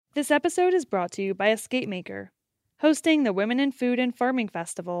This episode is brought to you by Escape Maker, hosting the Women in Food and Farming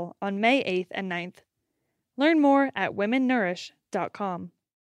Festival on May 8th and 9th. Learn more at womennourish.com.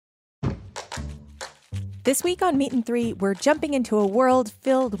 This week on Meat and Three, we're jumping into a world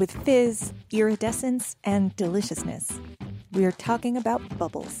filled with fizz, iridescence, and deliciousness. We're talking about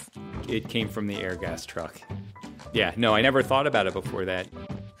bubbles. It came from the air gas truck. Yeah, no, I never thought about it before that.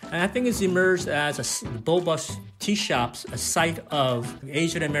 And I think it's emerged as boba tea shops, a site of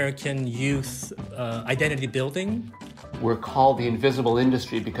Asian American youth identity building. We're called the invisible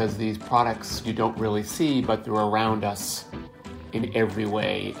industry because these products you don't really see, but they're around us in every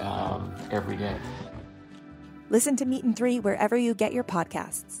way, every day. Listen to Meat and Three wherever you get your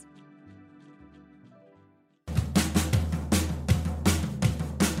podcasts.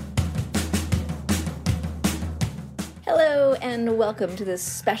 Hello and welcome to this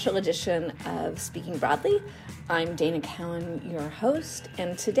special edition of Speaking Broadly. I'm Dana Cowan, your host,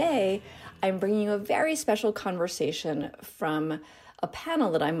 and today I'm bringing you a very special conversation from a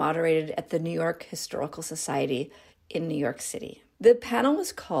panel that I moderated at the New York Historical Society in New York City. The panel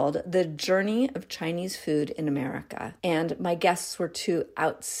was called The Journey of Chinese Food in America, and my guests were two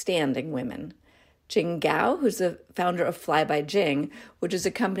outstanding women. Jing Gao, who's the founder of Fly by Jing, which is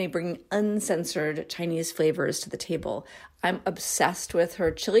a company bringing uncensored Chinese flavors to the table. I'm obsessed with her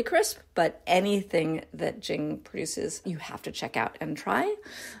chili crisp, but anything that Jing produces, you have to check out and try.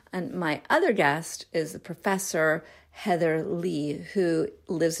 And my other guest is the professor Heather Li, who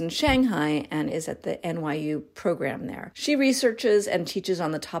lives in Shanghai and is at the NYU program there. She researches and teaches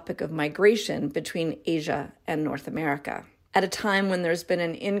on the topic of migration between Asia and North America. At a time when there's been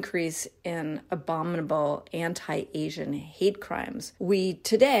an increase in abominable anti-Asian hate crimes, we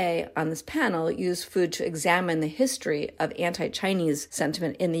today on this panel use food to examine the history of anti-Chinese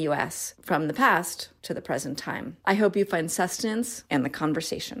sentiment in the U.S. from the past to the present time. I hope you find sustenance and the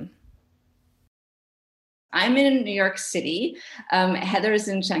conversation. I'm in New York City. Heather is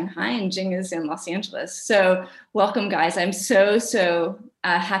in Shanghai and Jing is in Los Angeles. So welcome, guys. I'm so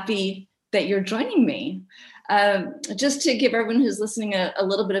happy that you're joining me. Just to give everyone who's listening a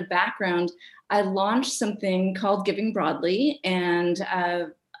little bit of background, I launched something called Giving Broadly, and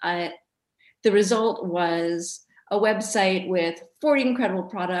the result was a website with 40 incredible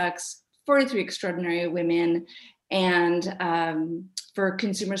products, 43 extraordinary women, and for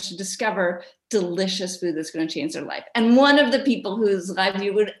consumers to discover delicious food that's going to change their life. And one of the people whose life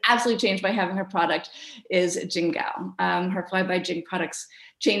you would absolutely change by having her product is Jing Gao. Her Fly by Jing products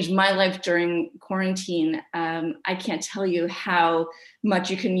changed my life during quarantine. I can't tell you how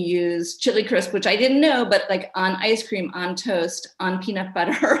much you can use chili crisp, which I didn't know, but like on ice cream, on toast, on peanut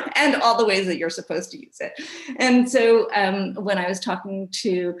butter, and all the ways that you're supposed to use it. And so when I was talking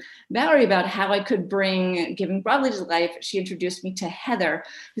to Valerie about how I could bring Giving Broadly to life, she introduced me to Heather,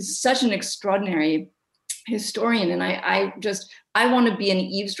 who's such an extraordinary historian. And I want to be an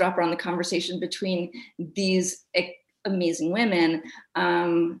eavesdropper on the conversation between these amazing women.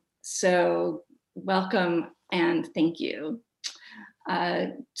 So welcome and thank you.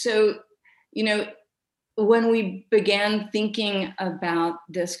 So, when we began thinking about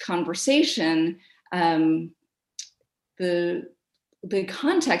this conversation, the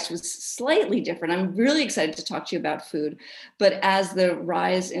context was slightly different. I'm really excited to talk to you about food, but as the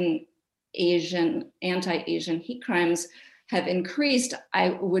rise in anti-Asian hate crimes have increased, I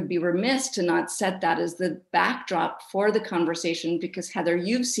would be remiss to not set that as the backdrop for the conversation, because Heather,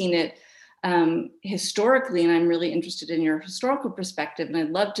 you've seen it historically, and I'm really interested in your historical perspective, and I'd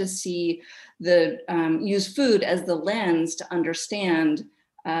love to see use food as the lens to understand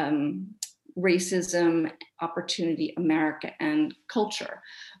racism, opportunity, America, and culture,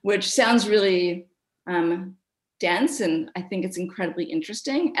 which sounds really dense, and I think it's incredibly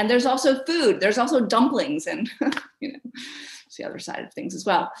interesting. And there's also food, there's also dumplings, and it's the other side of things as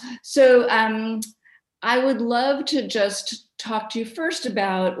well. So I would love to just talk to you first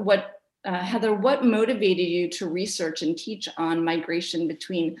about Heather, what motivated you to research and teach on migration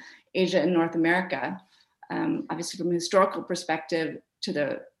between Asia and North America, obviously from a historical perspective to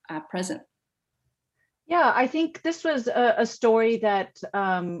the present? Yeah, I think this was a story that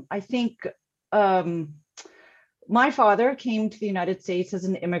my father came to the United States as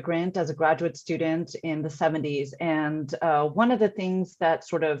an immigrant, as a graduate student in the 70s. And one of the things that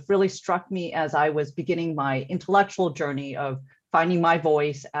sort of really struck me as I was beginning my intellectual journey of finding my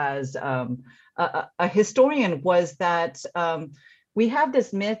voice as a historian was that we have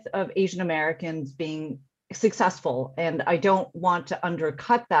this myth of Asian Americans being successful, and I don't want to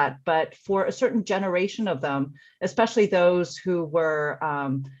undercut that, but for a certain generation of them, especially those who were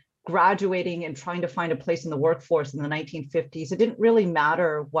graduating and trying to find a place in the workforce in the 1950s, it didn't really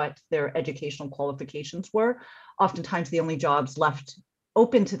matter what their educational qualifications were. Oftentimes, the only jobs left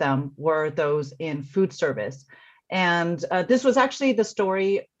open to them were those in food service. And this was actually the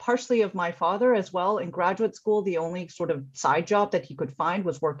story partially of my father as well. In graduate school, the only sort of side job that he could find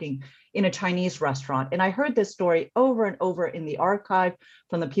was working in a Chinese restaurant. And I heard this story over and over in the archive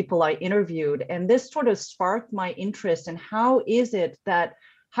from the people I interviewed. And this sort of sparked my interest in how is it that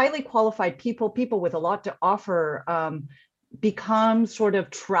highly qualified people with a lot to offer, become sort of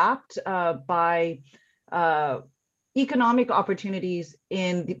trapped by economic opportunities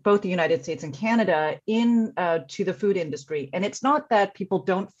in both the United States and Canada to the food industry. And it's not that people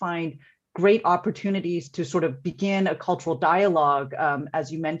don't find great opportunities to sort of begin a cultural dialogue,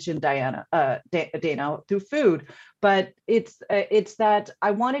 as you mentioned, Dana, through food, but it's that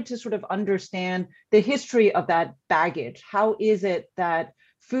I wanted to sort of understand the history of that baggage. How is it that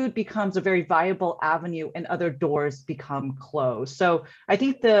food becomes a very viable avenue and other doors become closed? So I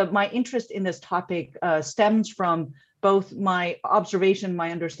think my interest in this topic stems from both my observation,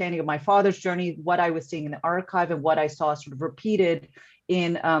 my understanding of my father's journey, what I was seeing in the archive, and what I saw sort of repeated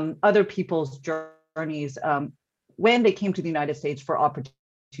in other people's journeys when they came to the United States for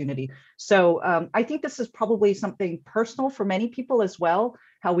opportunity. So I think this is probably something personal for many people as well,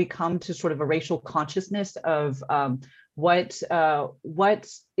 how we come to sort of a racial consciousness of what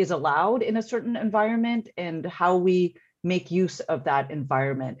is allowed in a certain environment and how we make use of that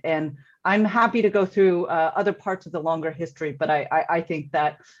environment. And I'm happy to go through other parts of the longer history, but I think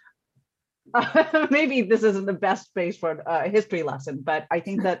that maybe this isn't the best space for a history lesson, but I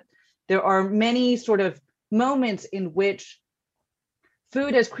think that there are many sort of moments in which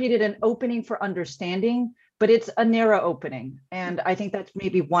food has created an opening for understanding, but it's a narrow opening. And I think that's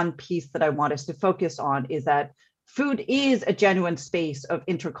maybe one piece that I want us to focus on, is that food is a genuine space of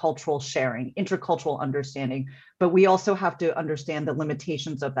intercultural sharing, intercultural understanding, but we also have to understand the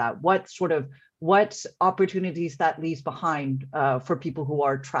limitations of that. What opportunities that leaves behind for people who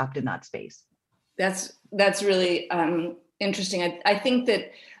are trapped in that space. That's really interesting. I think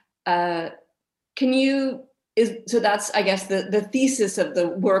that so that's, I guess, the thesis of the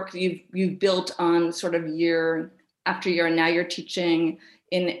work you've built on sort of year after year, and now you're teaching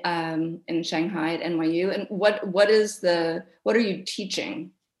in Shanghai at NYU. And what are you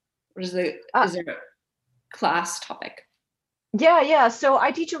teaching? Is there a class topic? Yeah. So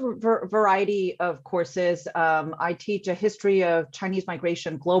I teach a variety of courses. I teach a history of Chinese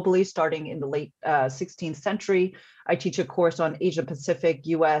migration globally, starting in the late 16th century. I teach a course on Asia Pacific,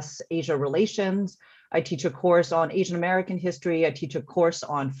 US-Asia relations. I teach a course on Asian American history. I teach a course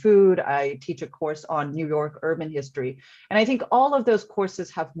on food. I teach a course on New York urban history. And I think all of those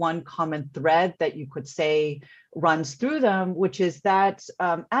courses have one common thread that you could say runs through them, which is that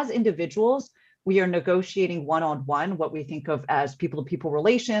as individuals, we are negotiating one-on-one what we think of as people-to-people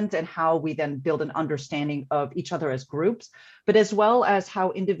relations, and how we then build an understanding of each other as groups, but as well as how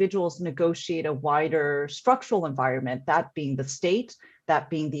individuals negotiate a wider structural environment, that being the state,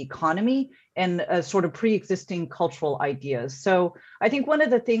 that being the economy, and sort of pre-existing cultural ideas. So I think one of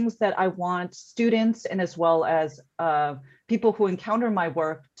the things that I want students, and as well as people who encounter my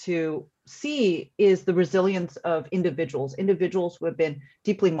work, to see is the resilience of individuals who have been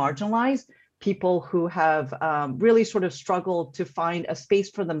deeply marginalized, people who have really sort of struggled to find a space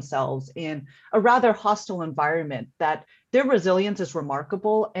for themselves in a rather hostile environment, that their resilience is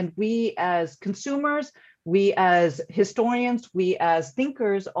remarkable. And we as consumers, we as historians, we as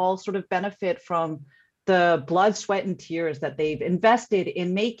thinkers all sort of benefit from the blood, sweat, and tears that they've invested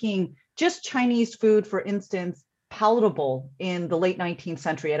in making just Chinese food, for instance, palatable in the late 19th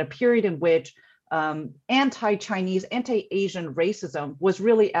century, at a period in which anti-Chinese, anti-Asian racism was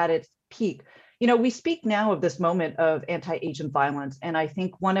really at its peak. You know, we speak now of this moment of anti-Asian violence, and I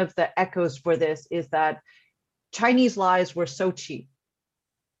think one of the echoes for this is that Chinese lives were so cheap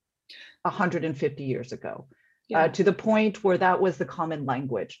 150 years ago, to the point where that was the common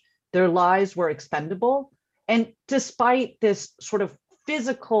language. Their lives were expendable. And despite this sort of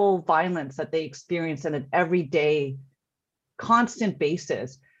physical violence that they experienced on an everyday, constant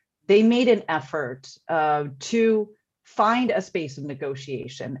basis, they made an effort to find a space of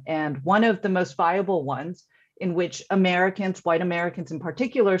negotiation. And one of the most viable ones, in which Americans, white Americans in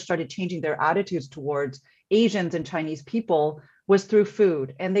particular, started changing their attitudes towards Asians and Chinese people, was through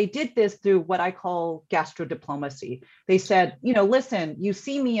food. And they did this through what I call gastrodiplomacy. They said, you know, listen, you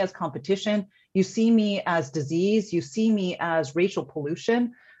see me as competition, you see me as disease, you see me as racial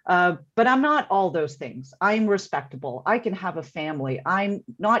pollution, but I'm not all those things. I'm respectable. I can have a family. I'm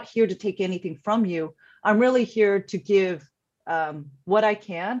not here to take anything from you. I'm really here to give what I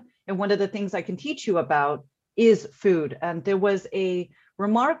can and one of the things I can teach you about is food. And there was a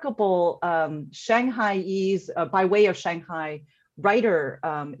remarkable Shanghaiese, by way of Shanghai, writer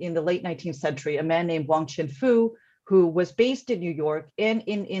in the late 19th century, a man named Wang Qinfu, who was based in New York and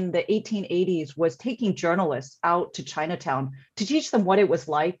in the 1880s was taking journalists out to Chinatown to teach them what it was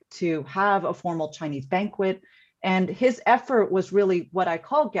like to have a formal Chinese banquet. And his effort was really what I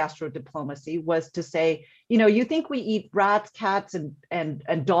call gastro diplomacy, was to say, you know, you think we eat rats, cats,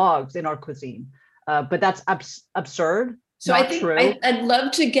 and dogs in our cuisine, but that's absurd. So I think I'd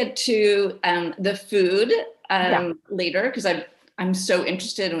love to get to the food later, because I'm so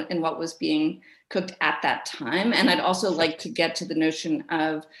interested in what was being cooked at that time. And I'd also like to get to the notion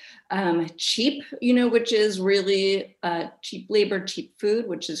of cheap, which is really cheap labor, cheap food,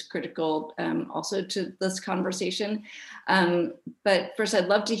 which is critical also to this conversation. But first, I'd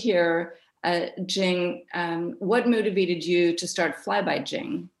love to hear, Jing, what motivated you to start Fly by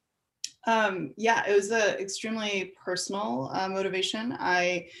Jing? It was an extremely personal motivation.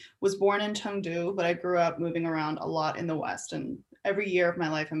 I was born in Chengdu, but I grew up moving around a lot in the West. And every year of my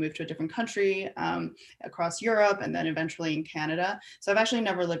life, I moved to a different country across Europe and then eventually in Canada. So I've actually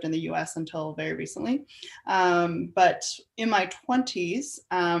never lived in the US until very recently. But in my 20s,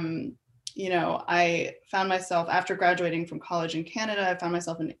 I found myself, after graduating from college in Canada, I found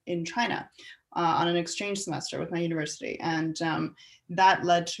myself in China on an exchange semester with my university. And that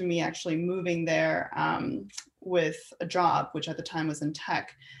led to me actually moving there with a job, which at the time was in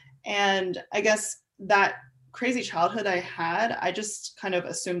tech. And I guess that crazy childhood I had, I just kind of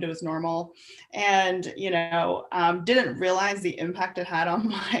assumed it was normal and, didn't realize the impact it had on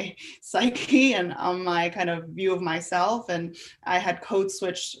my psyche and on my kind of view of myself. And I had code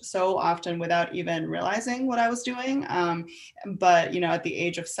switched so often without even realizing what I was doing. But, at the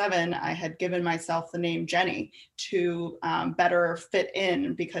age of 7, I had given myself the name Jenny to better fit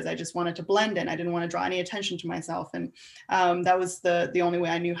in because I just wanted to blend in. I didn't want to draw any attention to myself. And that was the only way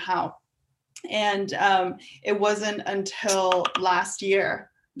I knew how. And it wasn't until last year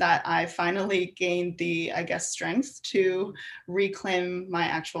that I finally gained the, strength to reclaim my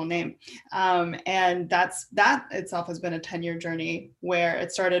actual name. And that itself has been a 10-year journey, where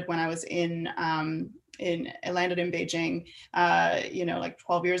it started when I was I landed in Beijing, like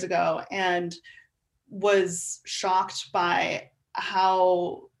 12 years ago, and was shocked by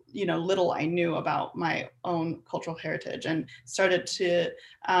how little I knew about my own cultural heritage, and started to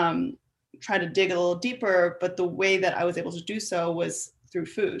try to dig a little deeper. But the way that I was able to do so was through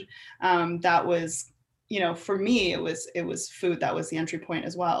food. That was, for me, it was food that was the entry point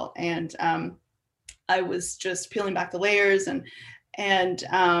as well. And I was just peeling back the layers and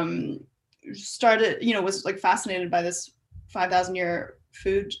started, was like fascinated by this 5,000 year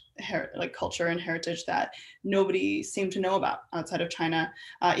food culture and heritage that nobody seemed to know about outside of China.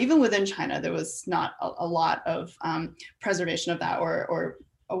 Even within China, there was not a lot of preservation of that or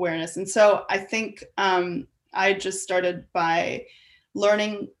awareness. And so I think I just started by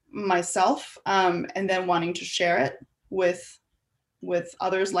learning myself and then wanting to share it with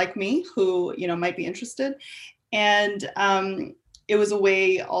others like me who might be interested. And it was a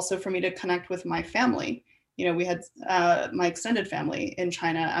way also for me to connect with my family. We had my extended family in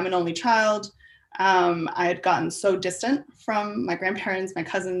China. I'm an only child. I had gotten so distant from my grandparents, my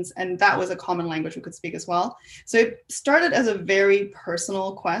cousins, and that was a common language we could speak as well. So it started as a very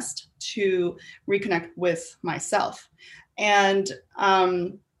personal quest to reconnect with myself. And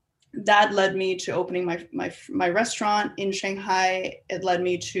that led me to opening my restaurant in Shanghai. It led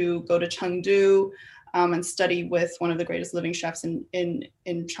me to go to Chengdu and study with one of the greatest living chefs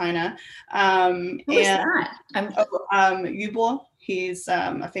in China. Who is that? Yu Bo. He's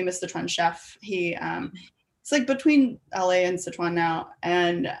a famous Sichuan chef. It's like between LA and Sichuan now.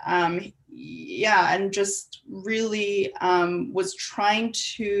 And and just really was trying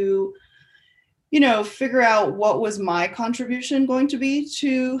to figure out what was my contribution going to be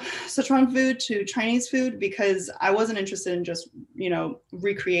to Sichuan food, to Chinese food, because I wasn't interested in just,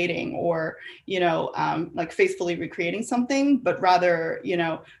 recreating or, faithfully recreating something, but rather,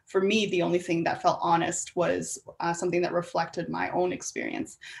 for me, the only thing that felt honest was something that reflected my own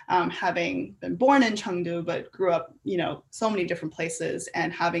experience, having been born in Chengdu, but grew up, so many different places,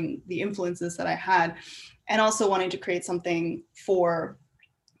 and having the influences that I had, and also wanting to create something for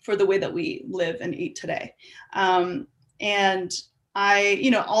the way that we live and eat today. And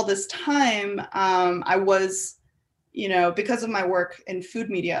I, all this time, I was, because of my work in food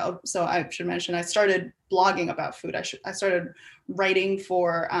media, so I should mention, I started blogging about food. I started writing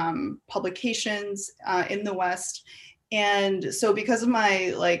for publications in the West. And so because of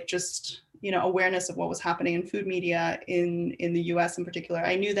my just awareness of what was happening in food media in the US in particular.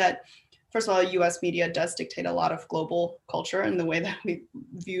 I knew that, first of all, US media does dictate a lot of global culture and the way that we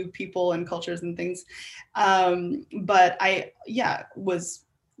view people and cultures and things. But I was,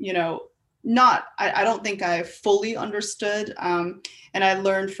 I don't think I fully understood. And I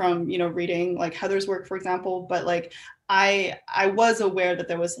learned from, reading like Heather's work, for example, but like I was aware that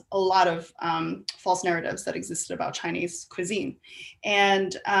there was a lot of false narratives that existed about Chinese cuisine.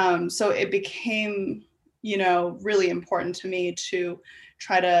 And so it became, really important to me to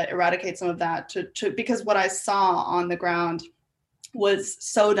try to eradicate some of that because what I saw on the ground was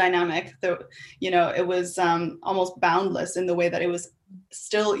so dynamic that, it was almost boundless in the way that it was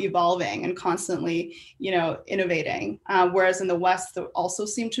still evolving and constantly, innovating. Whereas in the West, there also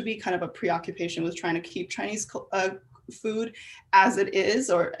seemed to be kind of a preoccupation with trying to keep Chinese food as it is,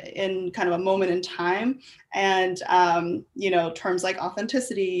 or in kind of a moment in time. And, terms like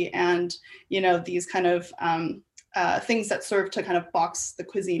authenticity and, these kind of things that serve to kind of box the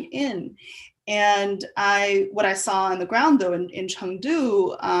cuisine in. And what I saw on the ground though in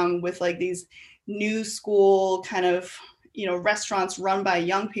Chengdu with like these new school kind of, restaurants run by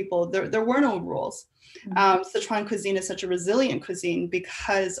young people, there were no rules. Sichuan cuisine is such a resilient cuisine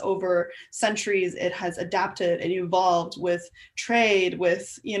because over centuries it has adapted and evolved with trade,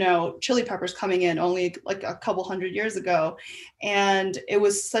 with chili peppers coming in only like a couple hundred years ago, and it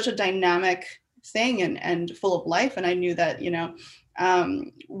was such a dynamic thing and full of life. And I knew that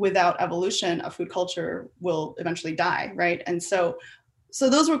without evolution, a food culture will eventually die, right? And so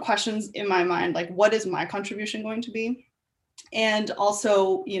those were questions in my mind, like what is my contribution going to be, and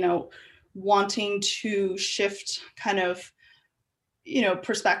also wanting to shift kind of,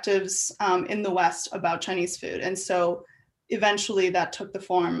 perspectives in the West about Chinese food. And so eventually that took the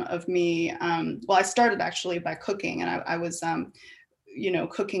form of me. I started actually by cooking, and I was,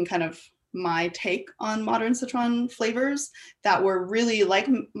 cooking kind of my take on modern Sichuan flavors that were really like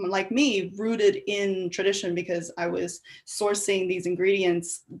me, rooted in tradition, because I was sourcing these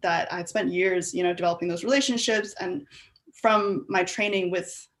ingredients that I'd spent years, developing those relationships. And from my training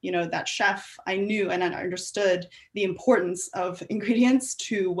with, that chef, I knew and I understood the importance of ingredients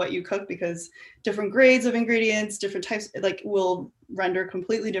to what you cook, because different grades of ingredients, different types, like will render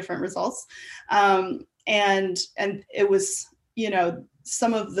completely different results. And it was,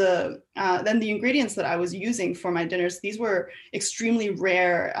 some of the then the ingredients that I was using for my dinners, these were extremely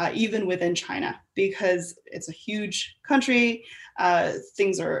rare, even within China, because it's a huge country.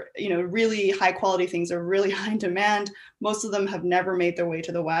 Things are, really high quality, things are really high in demand. Most of them have never made their way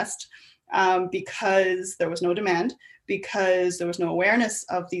to the West because there was no demand, because there was no awareness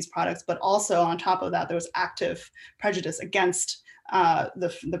of these products, but also on top of that, there was active prejudice against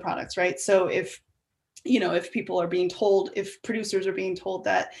the products, right? So if people are being told, if producers are being told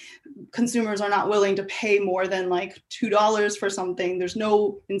that consumers are not willing to pay more than like $2 for something, there's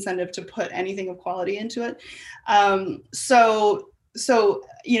no incentive to put anything of quality into it. So,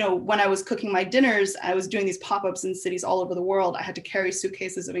 when I was cooking my dinners, I was doing these pop-ups in cities all over the world. I had to carry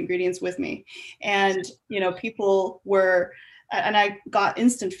suitcases of ingredients with me. And, people were, and I got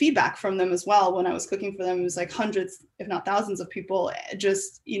instant feedback from them as well. When I was cooking for them, it was like hundreds, if not thousands of people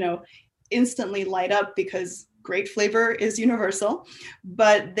just, instantly light up, because great flavor is universal,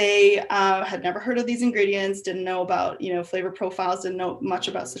 but they had never heard of these ingredients, didn't know about, flavor profiles, didn't know much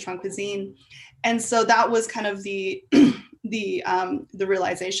about Sichuan cuisine. And so that was kind of the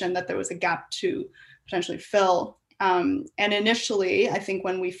realization that there was a gap to potentially fill. And initially, I think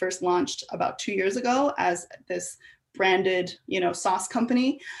when we first launched about 2 years ago as this branded, sauce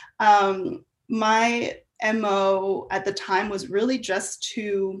company, my MO at the time was really just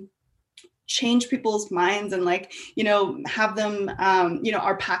to change people's minds and have them,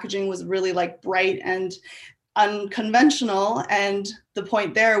 our packaging was really like bright and unconventional. And the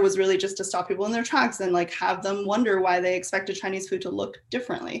point there was really just to stop people in their tracks and have them wonder why they expected Chinese food to look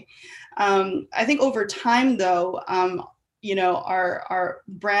differently. I think over time though, our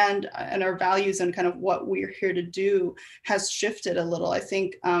brand and our values and kind of what we're here to do has shifted a little. I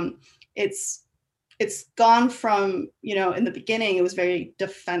think it's gone from, in the beginning, it was very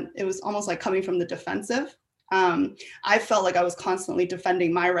it was almost like coming from the defensive. I felt like I was constantly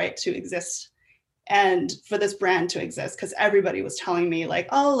defending my right to exist and for this brand to exist, because everybody was telling me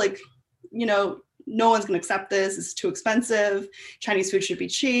no one's going to accept this. It's too expensive. Chinese food should be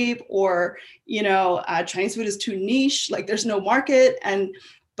cheap, or, Chinese food is too niche. There's no market.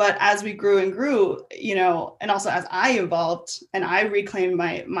 But as we grew and grew, and also as I evolved and I reclaimed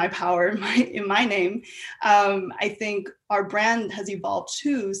my power in my name, I think our brand has evolved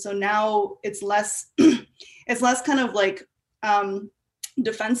too. So now it's less, it's less kind of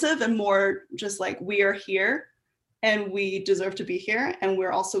defensive and more just like, we are here and we deserve to be here. And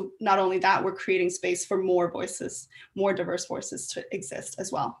we're also, not only that, we're creating space for more voices, more diverse voices to exist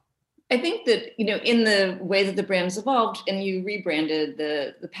as well. I think that, in the way that the brand's evolved and you rebranded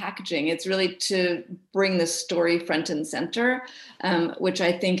the packaging, it's really to bring the story front and center, which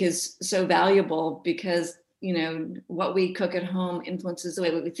I think is so valuable because, what we cook at home influences the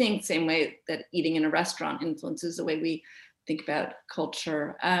way we think, same way that eating in a restaurant influences the way we think about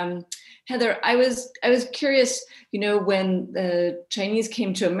culture. Heather, I was curious, when the Chinese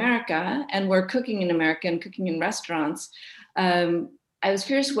came to America and were cooking in America and cooking in restaurants, I was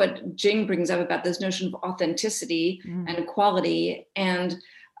curious what Jing brings up about this notion of authenticity and quality, and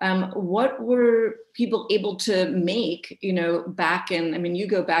what were people able to make, back in, you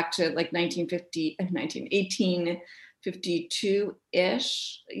go back to like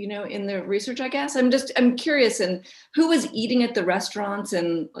 1852-ish, in the research, I guess. I'm curious, and who was eating at the restaurants,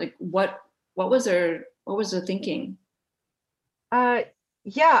 and like, what was their thinking? I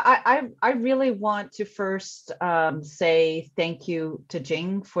really want to first say thank you to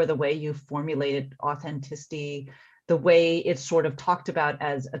Jing for the way you formulated authenticity, the way it's sort of talked about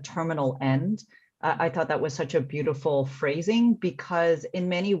as a terminal end. I thought that was such a beautiful phrasing because in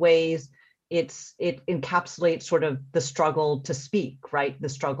many ways it encapsulates sort of the struggle to speak, right? The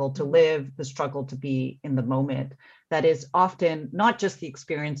struggle to live, the struggle to be in the moment. That is often not just the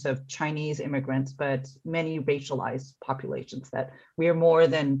experience of Chinese immigrants, but many racialized populations, that we are more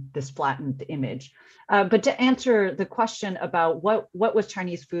than this flattened image. But to answer the question about what was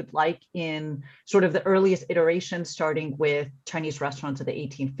Chinese food like in sort of the earliest iterations, starting with Chinese restaurants of the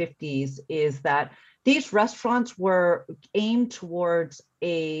 1850s, is that these restaurants were aimed towards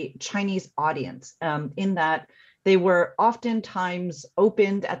a Chinese audience, in that they were oftentimes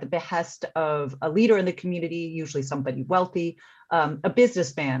opened at the behest of a leader in the community, usually somebody wealthy, a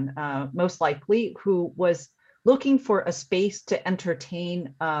businessman, most likely, who was looking for a space to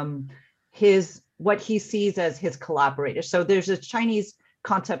entertain what he sees as his collaborators. So there's a Chinese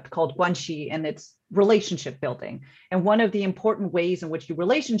concept called guanxi, and it's relationship building. And one of the important ways in which you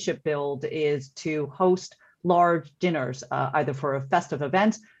relationship build is to host large dinners, either for festive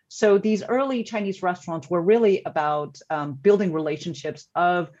events. So these early Chinese restaurants were really about building relationships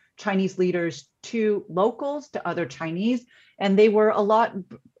of Chinese leaders to locals, to other Chinese, and they were a lot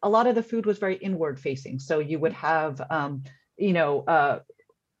of the food was very inward facing. So you would have,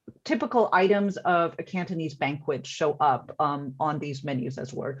 typical items of a Cantonese banquet show up on these menus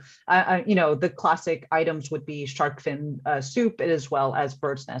as were. The classic items would be shark fin soup as well as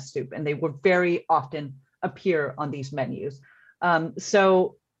bird's nest soup, and they would very often appear on these menus.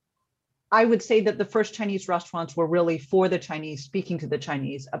 So I would say that the first Chinese restaurants were really for the Chinese, speaking to the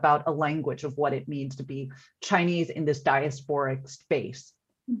Chinese about a language of what it means to be Chinese in this diasporic space.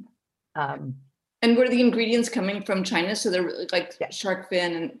 And were the ingredients coming from China? So they're like shark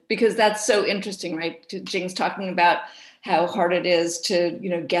fin, and because that's so interesting, right? Jing's talking about how hard it is to,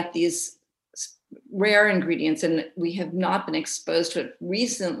 get these rare ingredients, and we have not been exposed to it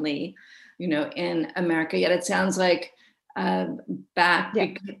recently, in America. Yet it sounds like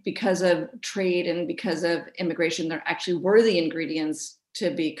because of trade and because of immigration, there actually were the ingredients to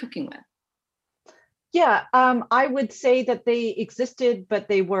be cooking with. Yeah, I would say that they existed, but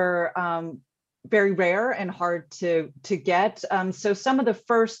they were very rare and hard to get. So some of the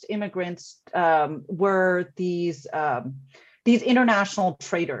first immigrants were these international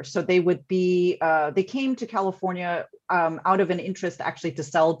traders. So they would be, they came to California out of an interest actually to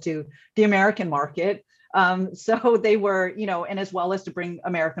sell to the American market. So they were, and as well as to bring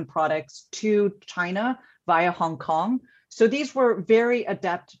American products to China via Hong Kong. So these were very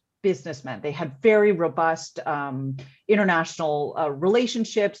adept businessmen. They had very robust international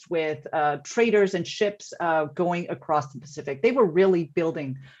relationships with traders and ships going across the Pacific. They were really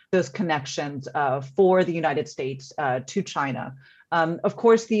building those connections for the United States to China. Of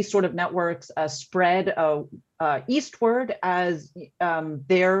course, these sort of networks spread eastward as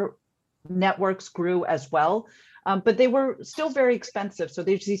their networks grew as well. But they were still very expensive. So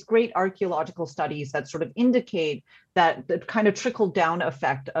there's these great archaeological studies that sort of indicate that the kind of trickle down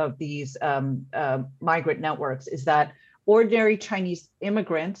effect of these migrant networks is that ordinary Chinese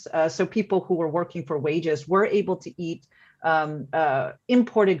immigrants, so people who were working for wages, were able to eat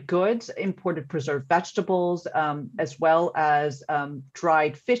imported goods, imported preserved vegetables, as well as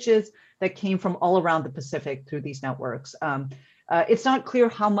dried fishes that came from all around the Pacific through these networks. It's not clear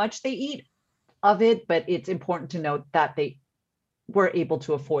how much they eat of it, but it's important to note that they were able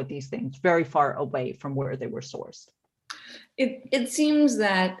to afford these things very far away from where they were sourced. It seems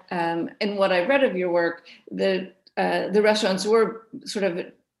that in what I read of your work, the the restaurants were sort of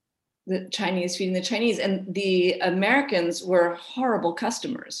the Chinese feeding the Chinese, and the Americans were horrible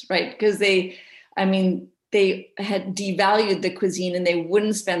customers, right? Because they had devalued the cuisine and they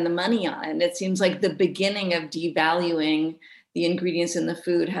wouldn't spend the money on it. And it seems like the beginning of devaluing the ingredients in the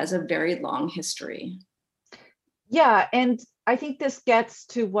food has a very long history. Yeah, and I think this gets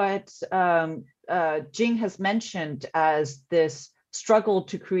to what Jing has mentioned as this struggle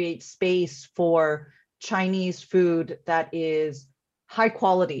to create space for Chinese food that is high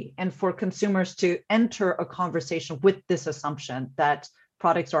quality, and for consumers to enter a conversation with this assumption that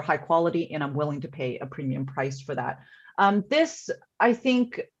products are high quality and I'm willing to pay a premium price for that. This, I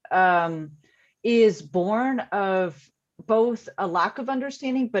think, is born of both a lack of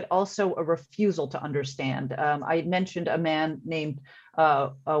understanding, but also a refusal to understand. I mentioned a man named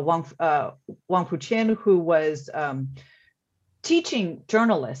Wang Fuqian, who was teaching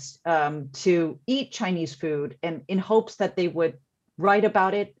journalists to eat Chinese food, and in hopes that they would write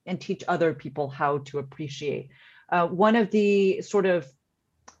about it and teach other people how to appreciate. One of the sort of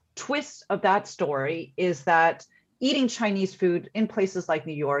twists of that story is that eating Chinese food in places like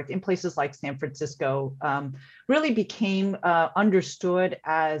New York, in places like San Francisco, really became understood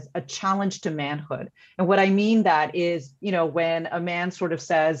as a challenge to manhood. And what I mean that is, when a man sort of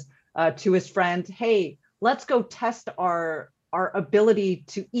says to his friend, hey, let's go test our ability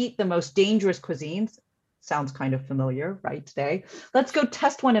to eat the most dangerous cuisines. Sounds kind of familiar, right, today. Let's go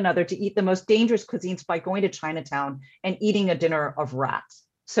test one another to eat the most dangerous cuisines by going to Chinatown and eating a dinner of rats.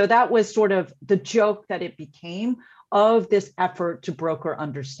 So that was sort of the joke that it became of this effort to broker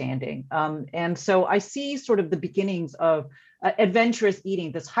understanding. And so I see sort of the beginnings of adventurous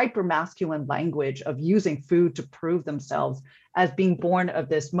eating, this hyper-masculine language of using food to prove themselves, as being born of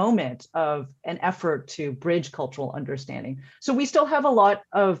this moment of an effort to bridge cultural understanding. So we still have a lot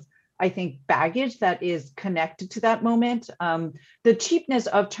of, I think, baggage that is connected to that moment. The cheapness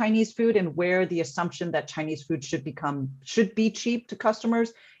of Chinese food, and where the assumption that Chinese food should be cheap to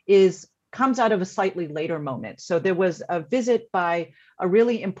customers comes out of a slightly later moment. So there was a visit by a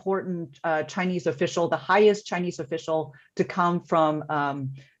really important Chinese official, the highest Chinese official to come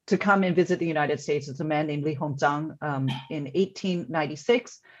and visit the United States. It's a man named Li Hongzhang in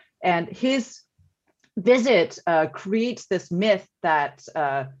 1896, and his visit creates this myth that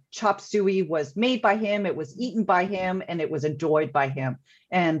chop suey was made by him, it was eaten by him, and it was enjoyed by him.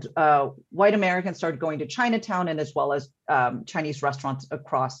 And white Americans started going to Chinatown, and as well as Chinese restaurants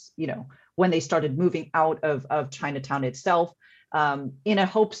across, when they started moving out of Chinatown itself, in a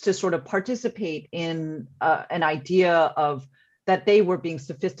hopes to sort of participate in an idea of that they were being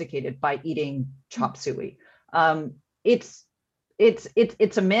sophisticated by eating chop suey. It's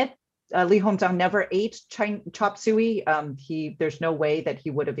a myth. Li Hongzhang never ate chop suey. There's no way that he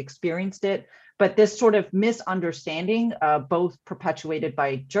would have experienced it. But this sort of misunderstanding, both perpetuated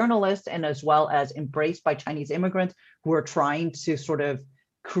by journalists and as well as embraced by Chinese immigrants who are trying to sort of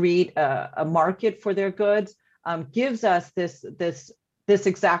create a market for their goods, gives us this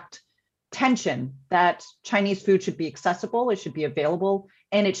exact tension that Chinese food should be accessible, it should be available,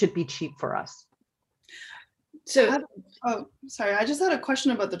 and it should be cheap for us. So, sorry, I just had a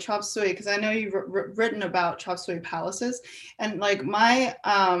question about the chop suey, because I know you've written about chop suey palaces, and like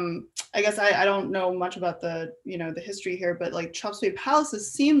I guess I don't know much about the history here, but like chop suey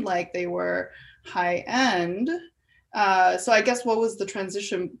palaces seemed like they were high end. So I guess what was the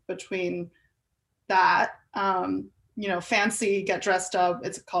transition between that, fancy, get dressed up,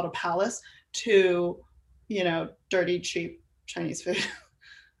 it's called a palace, to, dirty, cheap Chinese food?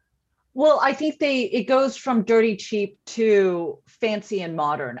 Well, I think it goes from dirty cheap to fancy and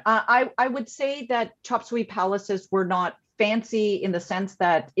modern. I would say that chop suey palaces were not fancy in the sense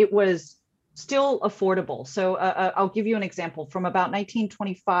that it was still affordable. So I'll give you an example. From about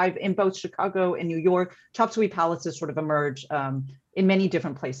 1925, in both Chicago and New York, chop suey palaces sort of emerged in many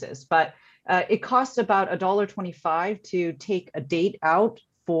different places. But it costs about $1.25 to take a date out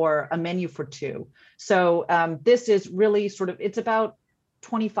for a menu for two. So this is really sort of, it's about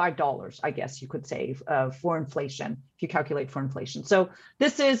 $25, I guess you could say, for inflation, if you calculate for inflation. So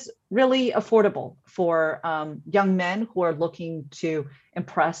this is really affordable for young men who are looking to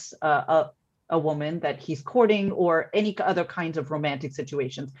impress a woman that he's courting, or any other kinds of romantic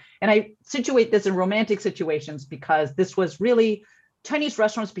situations. And I situate this in romantic situations because this was really, Chinese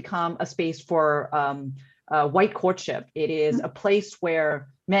restaurants become a space for white courtship. It is a place where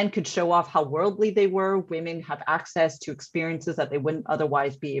men could show off how worldly they were. Women have access to experiences that they wouldn't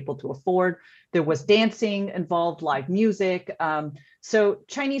otherwise be able to afford. There was dancing involved, live music. So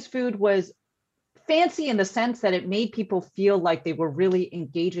Chinese food was fancy in the sense that it made people feel like they were really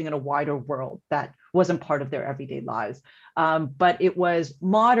engaging in a wider world that wasn't part of their everyday lives. But it was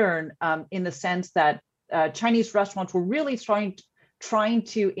modern in the sense that Chinese restaurants were really trying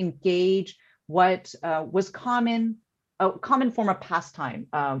to engage what was a common form of pastime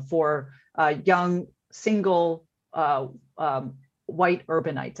for young single white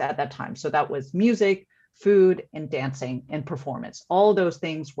urbanites at that time. So that was music, food, and dancing and performance. All those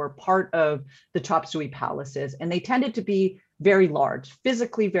things were part of the chop suey palaces, and they tended to be very large,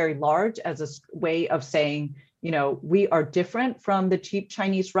 physically very large, as a way of saying, we are different from the cheap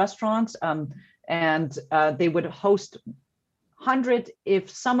Chinese restaurants. And they would host hundreds, if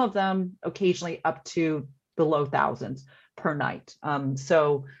some of them occasionally up to the low thousands per night.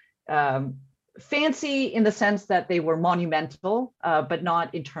 Fancy in the sense that they were monumental, but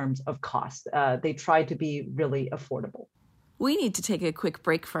not in terms of cost. They tried to be really affordable. We need to take a quick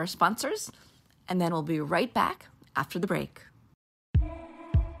break for our sponsors, and then we'll be right back after the break.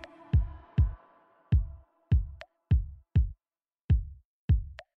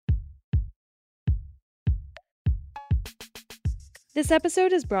 This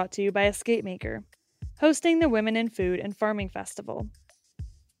episode is brought to you by Escape Maker, hosting the Women in Food and Farming Festival.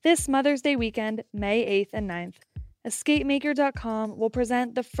 This Mother's Day weekend, May 8th and 9th, EscapeMaker.com will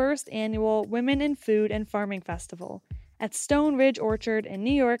present the first annual Women in Food and Farming Festival at Stone Ridge Orchard in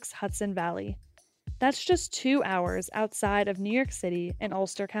New York's Hudson Valley. That's just 2 hours outside of New York City in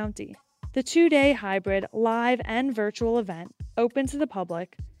Ulster County. The 2-day hybrid live and virtual event, open to the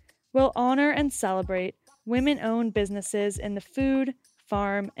public, will honor and celebrate women-owned businesses in the food,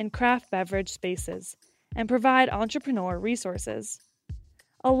 farm, and craft beverage spaces, and provide entrepreneur resources.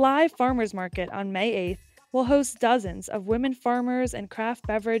 A live farmers market on May 8th will host dozens of women farmers and craft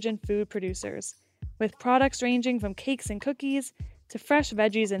beverage and food producers, with products ranging from cakes and cookies to fresh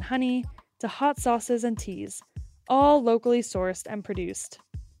veggies and honey to hot sauces and teas, all locally sourced and produced.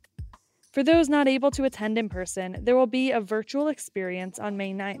 For those not able to attend in person, there will be a virtual experience on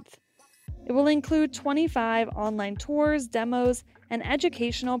May 9th. It will include 25 online tours, demos, and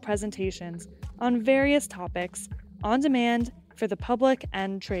educational presentations on various topics on demand for the public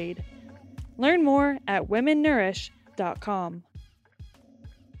and trade. Learn more at womennourish.com.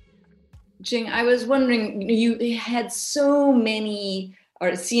 Jing, I was wondering, you had so many, or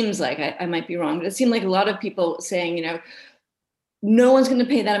it seems like, I might be wrong, but it seemed like a lot of people saying, no one's going to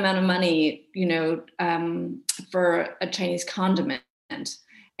pay that amount of money, for a Chinese condiment.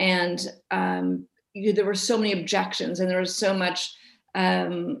 And there were so many objections, and there was so much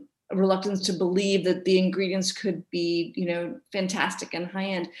reluctance to believe that the ingredients could be, fantastic and high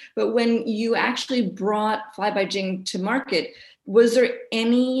end. But when you actually brought Fly by Jing to market, was there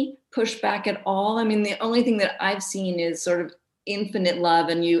any pushback at all? I mean, the only thing that I've seen is sort of infinite love,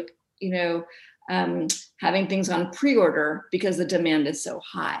 and having things on pre-order because the demand is so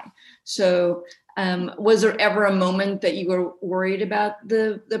high. So was there ever a moment that you were worried about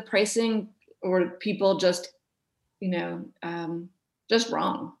the pricing, or people just, just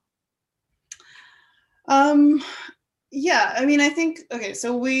wrong? Yeah, I mean, I think, okay,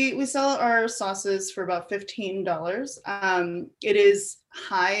 so we sell our sauces for about $15. It is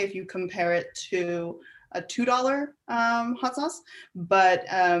high if you compare it to a $2 hot sauce, but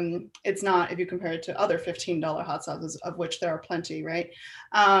it's not if you compare it to other $15 hot sauces, of which there are plenty, right?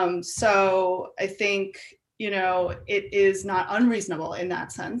 So I think, it is not unreasonable in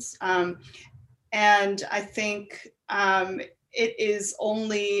that sense. And I think it is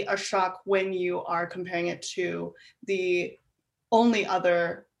only a shock when you are comparing it to the only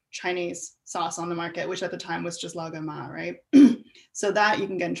other Chinese sauce on the market, which at the time was just Lao Gan Ma, right? So that you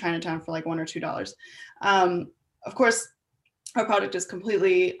can get in Chinatown for like $1 or $2. Of course, our product is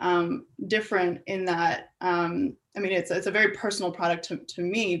completely different in that, it's a very personal product to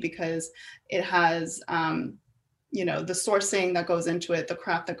me, because it has, the sourcing that goes into it, the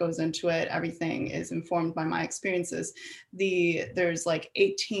craft that goes into it, everything is informed by my experiences. There's like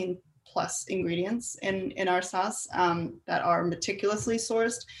 18 plus ingredients in our sauce that are meticulously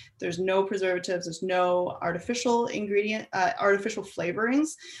sourced. There's no preservatives, there's no artificial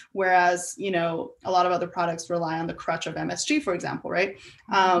flavorings, whereas, a lot of other products rely on the crutch of MSG, for example, right?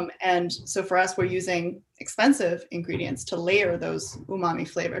 And so for us, we're using expensive ingredients to layer those umami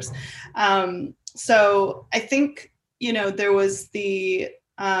flavors. So I think, there was the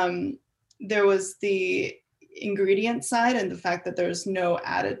ingredient side, and the fact that there's no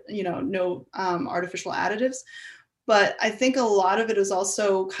added, no artificial additives. But I think a lot of it is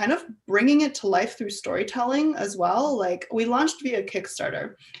also kind of bringing it to life through storytelling as well. Like, we launched via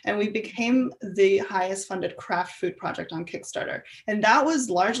Kickstarter, and we became the highest funded craft food project on Kickstarter. And that was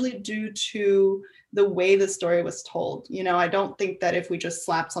largely due to the way the story was told. You know, I don't think that if we just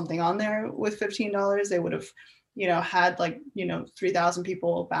slapped something on there with $15, they would have, you know, had like, you know, 3,000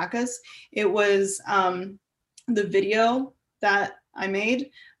 people back us. It was the video that I made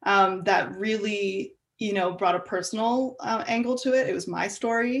that really, you know, brought a personal angle to it. It was my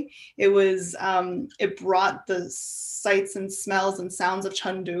story. It was, it brought the sights and smells and sounds of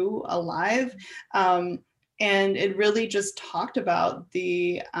Chengdu alive. And it really just talked about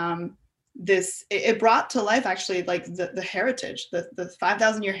the, it brought to life actually like the heritage, the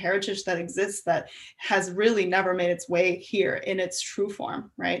 5,000 year heritage that exists that has really never made its way here in its true form,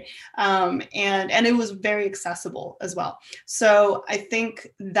 right? And it was very accessible as well. So I think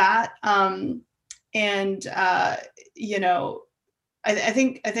that, you know, I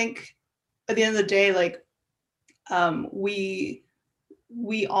think at the end of the day, like, we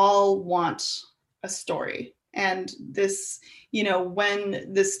all want a story. And this, you know,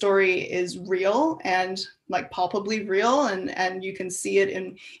 when this story is real and like palpably real, and you can see it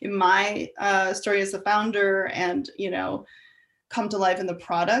in my story as a founder, and, you know, come to life in the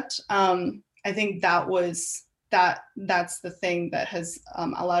product. I think that's the thing that has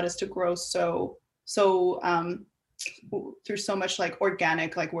allowed us to grow so through so much like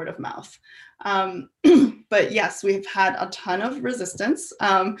organic, like word of mouth. But yes, we've had a ton of resistance.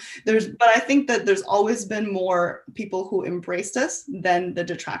 But I think that there's always been more people who embraced us than the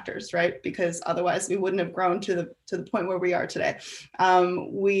detractors, right? Because otherwise we wouldn't have grown to the point where we are today.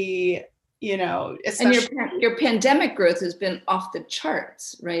 We, you know, and your pandemic growth has been off the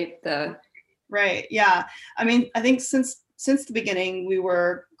charts, right? Right. Yeah. I mean, I think since the beginning, we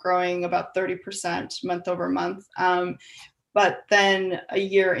were growing about 30% month over month. But then a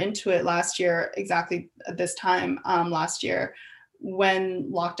year into it last year, exactly at this time last year, when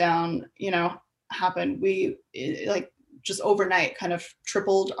lockdown, you know, happened, we like just overnight kind of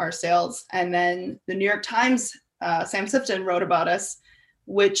tripled our sales. And then the New York Times, Sam Sifton wrote about us,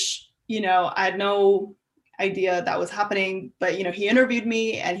 which, you know, I had no idea that was happening, but, you know, he interviewed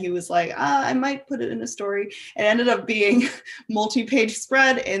me and he was like, I might put it in a story. It ended up being multi-page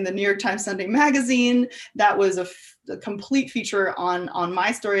spread in the New York Times Sunday magazine. That was a complete feature on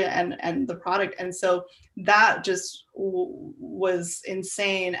my story and the product. And so that just was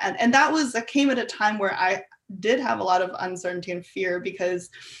insane. And that came at a time where I did have a lot of uncertainty and fear, because,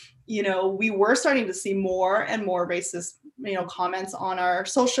 you know, we were starting to see more and more racist, you know, comments on our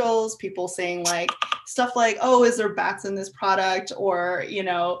socials, people saying like stuff like, oh, is there bats in this product? Or, you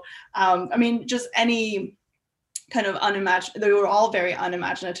know, I mean, just any kind of they were all very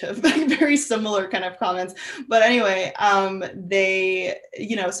unimaginative, like very similar kind of comments. But anyway, they,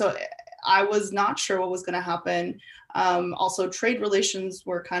 you know, so I was not sure what was going to happen. Also, trade relations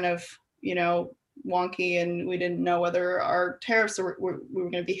were kind of, you know, wonky, and we didn't know whether our tariffs we were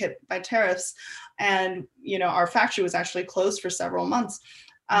going to be hit by tariffs. And, you know, our factory was actually closed for several months.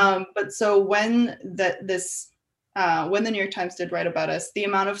 But so when when the New York Times did write about us, the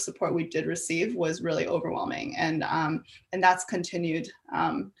amount of support we did receive was really overwhelming, and that's continued.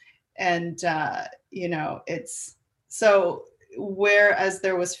 You know, it's so, whereas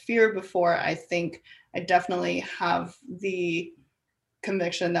there was fear before, I think I definitely have the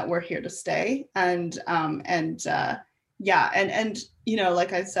conviction that we're here to stay. And you know,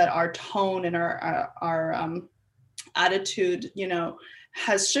 like I said, our tone and our attitude, you know,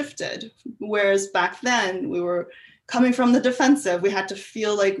 has shifted. Whereas back then we were coming from the defensive. We had to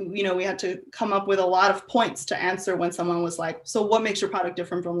feel like, you know, we had to come up with a lot of points to answer when someone was like, so what makes your product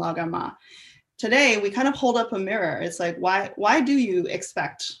different from La Gamma? Today, we kind of hold up a mirror. It's like, why do you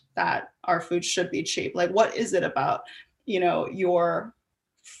expect that our food should be cheap? Like, what is it about, you know, your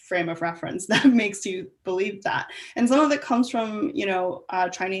frame of reference that makes you believe that? And some of it comes from, you know,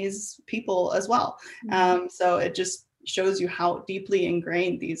 Chinese people as well. So it just shows you how deeply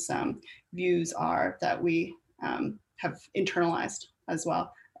ingrained these views are that we have internalized as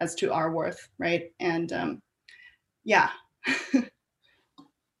well as to our worth, right? And yeah.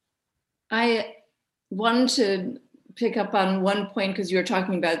 I wanted to pick up on one point, because you were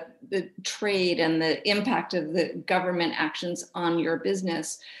talking about the trade and the impact of the government actions on your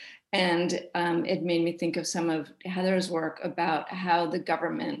business. And it made me think of some of Heather's work about how the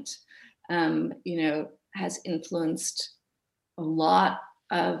government, you know, has influenced a lot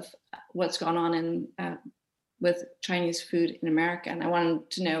of what's gone on in with Chinese food in America. And I wanted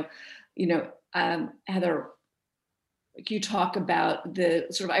to know, you know, Heather, you talk about the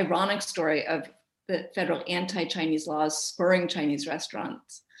sort of ironic story of the federal anti-Chinese laws spurring Chinese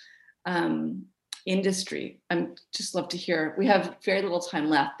restaurants industry. I'm just love to hear. We have very little time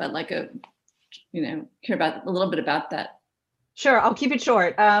left, but hear about a little bit about that. Sure, I'll keep it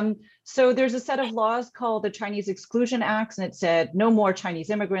short. So there's a set of laws called the Chinese Exclusion Acts, and it said no more Chinese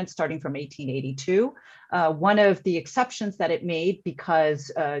immigrants starting from 1882. One of the exceptions that it made,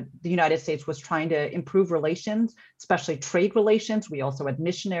 because the United States was trying to improve relations, especially trade relations. We also had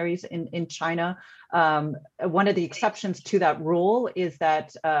missionaries in China. One of the exceptions to that rule is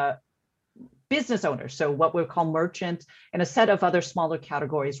that business owners, so what we call merchants, and a set of other smaller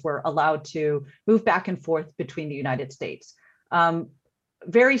categories were allowed to move back and forth between the United States.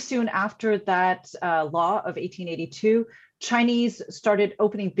 Very soon after that law of 1882, Chinese started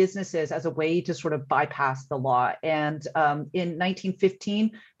opening businesses as a way to sort of bypass the law. And in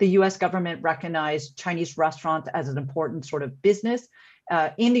 1915, the US government recognized Chinese restaurants as an important sort of business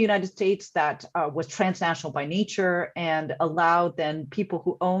in the United States that was transnational by nature and allowed then people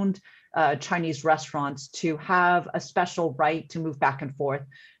who owned Chinese restaurants to have a special right to move back and forth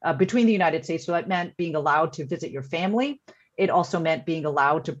between the United States. So that meant being allowed to visit your family. It also meant being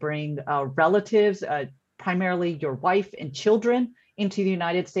allowed to bring relatives, primarily your wife and children, into the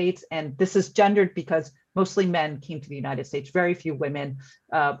United States. And this is gendered because mostly men came to the United States, very few women,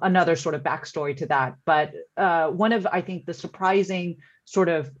 another sort of backstory to that. But one of, I think, the surprising sort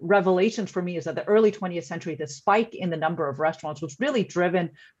of revelations for me is that the early 20th century, the spike in the number of restaurants was really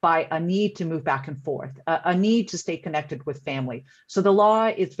driven by a need to move back and forth, a need to stay connected with family. So the law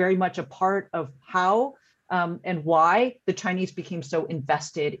is very much a part of how and why the Chinese became so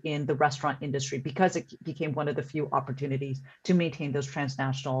invested in the restaurant industry, because it became one of the few opportunities to maintain those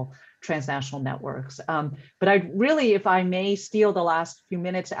transnational networks. But I really, if I may steal the last few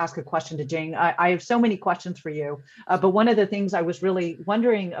minutes to ask a question to Jing, I have so many questions for you. But one of the things I was really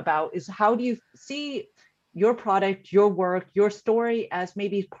wondering about is, how do you see your product, your work, your story as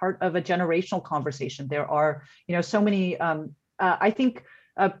maybe part of a generational conversation? There are, so many, I think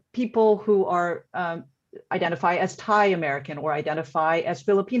people who are identify as Thai American or identify as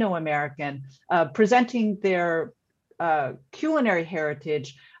Filipino American, presenting their culinary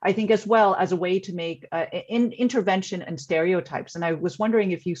heritage, I think, as well as a way to make intervention and stereotypes. And I was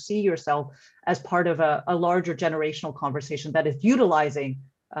wondering if you see yourself as part of a larger generational conversation that is utilizing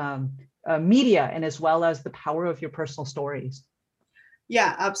media and as well as the power of your personal stories.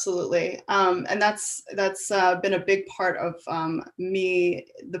 Yeah, absolutely. And that's been a big part of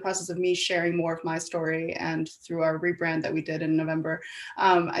the process of me sharing more of my story, and through our rebrand that we did in November.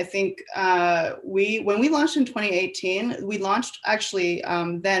 I think when we launched in 2018, we launched actually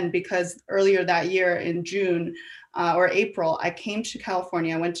then because earlier that year in June or April, I came to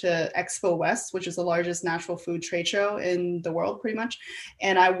California. I went to Expo West, which is the largest natural food trade show in the world, pretty much.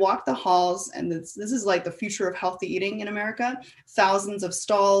 And I walked the halls, and this is like the future of healthy eating in America. Thousands of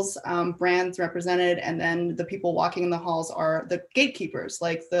stalls, brands represented, and then the people walking in the halls are the gatekeepers,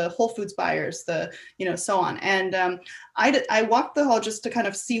 like the Whole Foods buyers, so on. And I walked the hall just to kind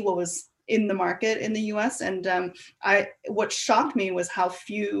of see what was in the market in the US. And what shocked me was how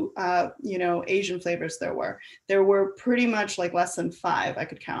few, Asian flavors there were. There were pretty much like less than 5 I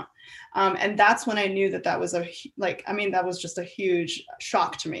could count. And that's when I knew that was that was just a huge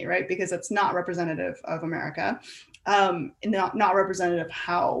shock to me, right? Because it's not representative of America, not representative of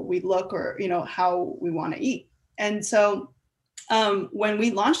how we look or, how we want to eat. And so when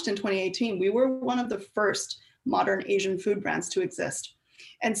we launched in 2018, we were one of the first modern Asian food brands to exist.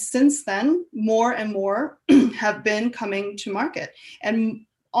 And since then, more and more have been coming to market. And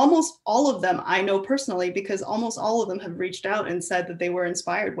almost all of them I know personally, because almost all of them have reached out and said that they were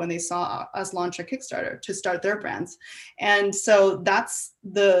inspired when they saw us launch a Kickstarter to start their brands. And so that's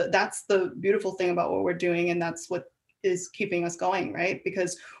the beautiful thing about what we're doing. And that's what is keeping us going, right?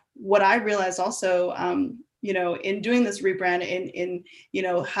 Because what I realized also, in doing this rebrand, in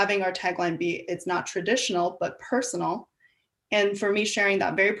having our tagline be, it's not traditional, but personal. And for me, sharing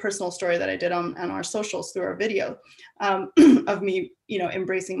that very personal story that I did on our socials through our video of me,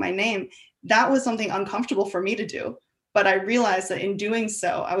 embracing my name, that was something uncomfortable for me to do. But I realized that in doing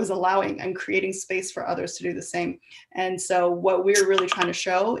so, I was allowing and creating space for others to do the same. And so what we're really trying to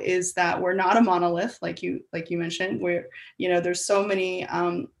show is that we're not a monolith, like you mentioned. We're, there's so many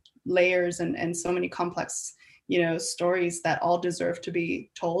layers and so many complex stories that all deserve to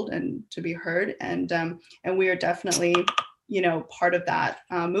be told and to be heard. And we are definitely part of that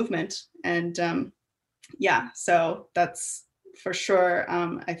movement. And so that's for sure,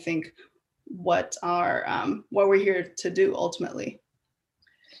 I think what we're here to do ultimately.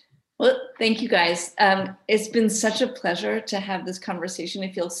 Well, thank you guys. It's been such a pleasure to have this conversation.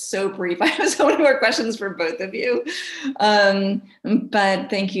 It feels so brief. I have so many more questions for both of you. But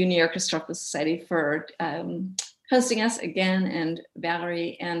thank you, New York Historical Society, for hosting us again, and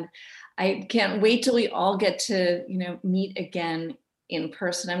Valerie. And I can't wait till we all get to, meet again in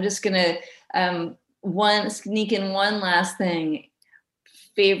person. I'm just gonna sneak in one last thing.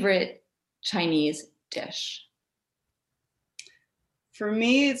 Favorite Chinese dish? For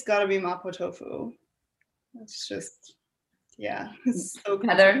me, it's got to be mapo tofu. It's just, it's so good.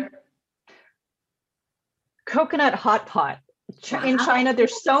 Heather? Coconut hot pot. Wow. In China,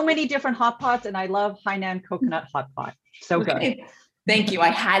 there's so many different hot pots, and I love Hainan coconut hot pot. So good. Thank you. I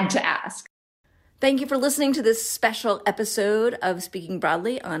had to ask. Thank you for listening to this special episode of Speaking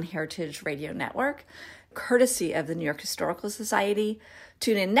Broadly on Heritage Radio Network, courtesy of the New York Historical Society.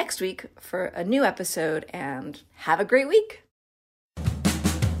 Tune in next week for a new episode, and have a great week.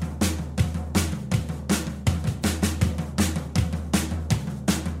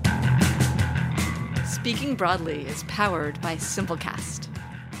 Speaking Broadly is powered by Simplecast.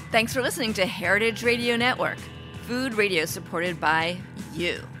 Thanks for listening to Heritage Radio Network, food radio supported by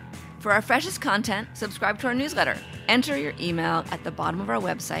you. For our freshest content, subscribe to our newsletter. Enter your email at the bottom of our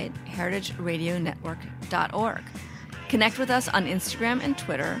website, heritageradionetwork.org. Connect with us on Instagram and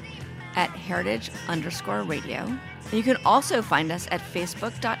Twitter at heritage_radio. And you can also find us at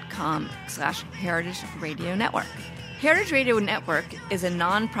facebook.com/Heritage Radio Network. Heritage Radio Network is a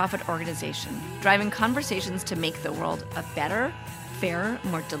nonprofit organization driving conversations to make the world a better, fairer,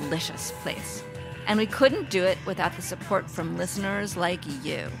 more delicious place. And we couldn't do it without the support from listeners like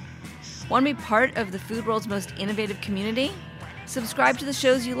you. Want to be part of the food world's most innovative community? Subscribe to the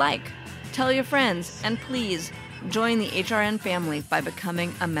shows you like, tell your friends, and please join the HRN family by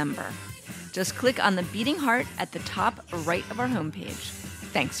becoming a member. Just click on the beating heart at the top right of our homepage.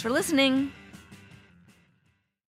 Thanks for listening.